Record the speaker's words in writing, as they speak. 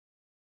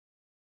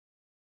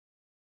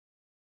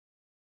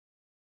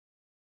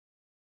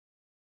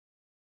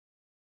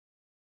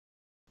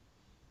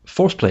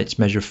Force plates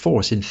measure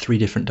force in three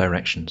different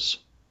directions.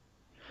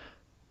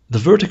 The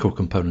vertical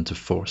component of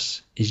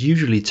force is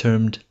usually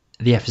termed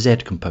the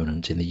FZ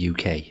component in the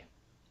UK.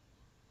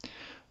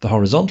 The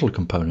horizontal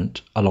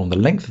component along the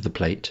length of the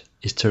plate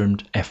is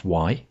termed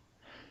Fy,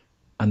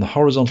 and the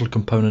horizontal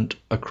component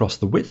across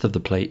the width of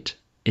the plate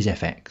is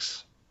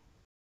Fx.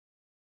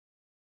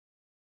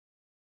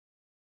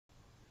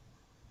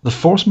 The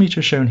force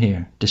meter shown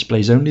here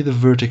displays only the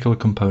vertical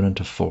component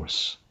of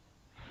force.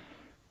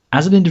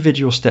 As an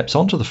individual steps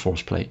onto the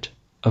force plate,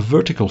 a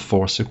vertical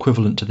force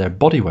equivalent to their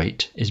body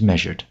weight is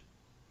measured.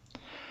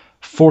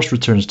 Force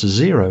returns to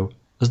zero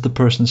as the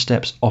person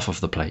steps off of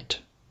the plate.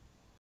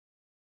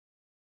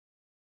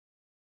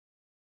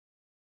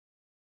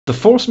 The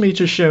force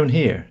meter shown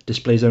here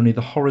displays only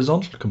the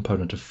horizontal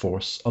component of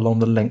force along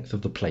the length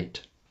of the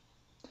plate.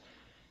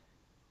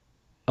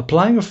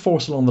 Applying a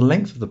force along the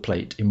length of the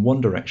plate in one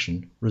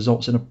direction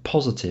results in a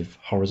positive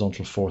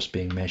horizontal force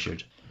being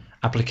measured.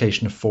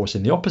 Application of force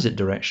in the opposite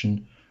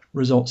direction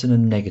results in a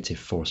negative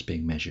force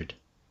being measured.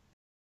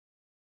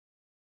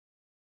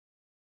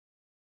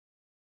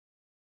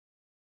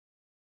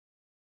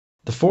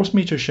 The force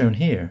meter shown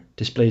here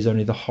displays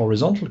only the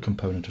horizontal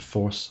component of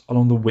force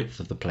along the width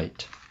of the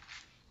plate.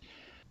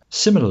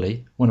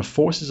 Similarly, when a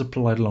force is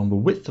applied along the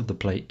width of the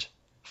plate,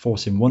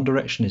 force in one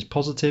direction is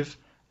positive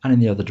and in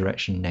the other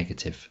direction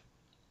negative.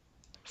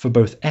 For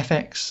both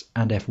Fx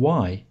and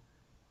Fy,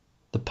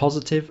 the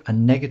positive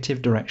and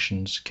negative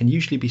directions can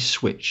usually be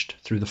switched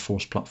through the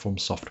force platform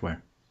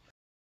software.